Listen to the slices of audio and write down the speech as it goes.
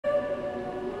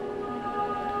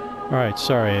Alright,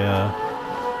 sorry,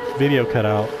 video cut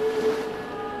out.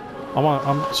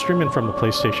 I'm streaming from the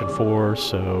PlayStation 4,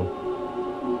 so...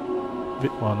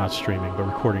 Well, not streaming, but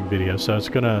recording video, so it's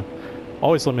gonna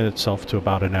always limit itself to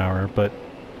about an hour, but...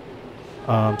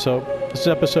 so, this is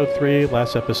episode 3,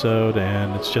 last episode,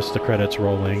 and it's just the credits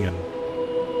rolling, and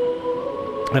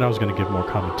I was gonna give more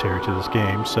commentary to this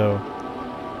game, so...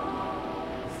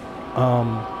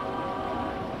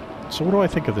 So what do I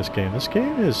think of this game? This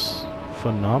game is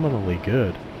phenomenally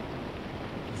good.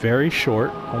 Very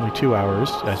short, only 2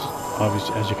 hours,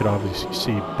 as you could obviously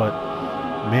see, but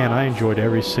man, I enjoyed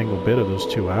every single bit of those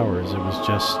 2 hours. It was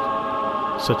just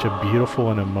such a beautiful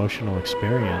and emotional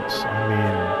experience. I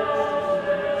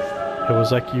mean, it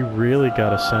was like you really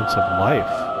got a sense of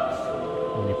life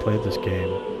when you played this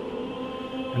game.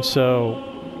 And so,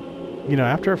 you know,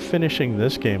 after finishing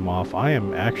this game off, I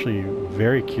am actually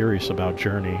very curious about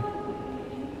Journey.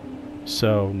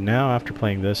 So now after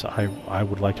playing this, I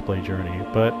would like to play Journey,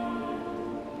 but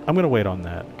I'm going to wait on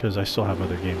that because I still have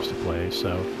other games to play.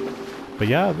 So, but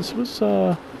yeah, this was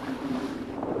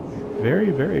very,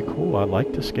 very cool. I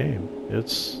like this game.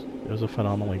 It was a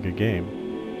phenomenally good game.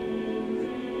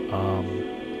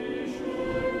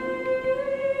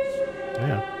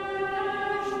 Yeah,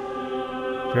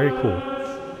 very cool.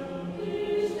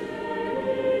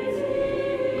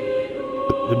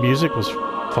 The music was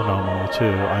phenomenal too.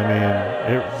 I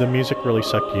mean, the music really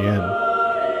sucked you in.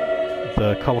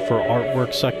 The colorful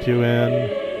artwork sucked you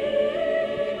in.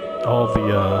 All the,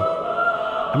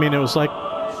 I mean, it was like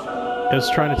it was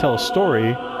trying to tell a story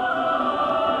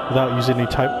without using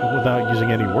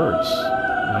any words.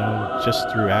 You know, just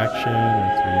through action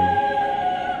and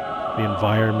through the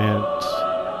environment,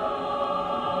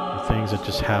 the things that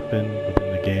just happened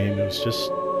within the game. It was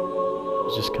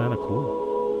just kind of cool.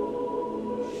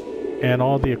 And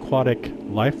all the aquatic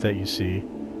life that you see.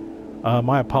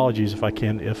 My apologies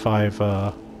if I've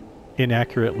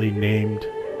inaccurately named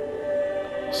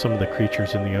some of the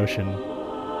creatures in the ocean.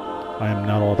 I am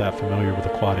not all that familiar with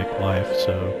aquatic life,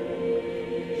 so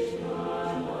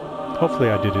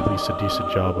hopefully I did at least a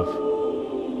decent job of,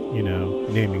 you know,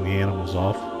 naming the animals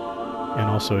off, and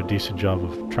also a decent job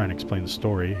of trying to explain the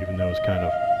story, even though it was kind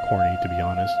of corny, to be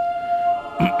honest.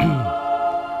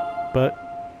 But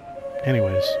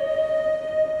anyways,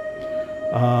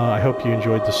 I hope you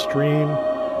enjoyed the stream.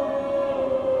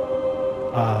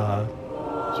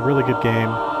 It's a really good game,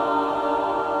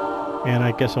 and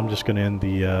I guess I'm just going to end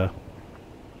the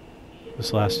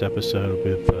this last episode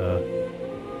with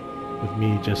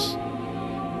me just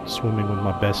swimming with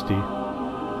my bestie,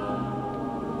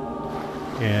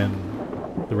 and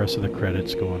the rest of the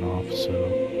credits going off. So,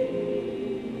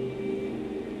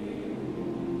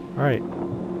 all right,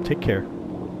 take care.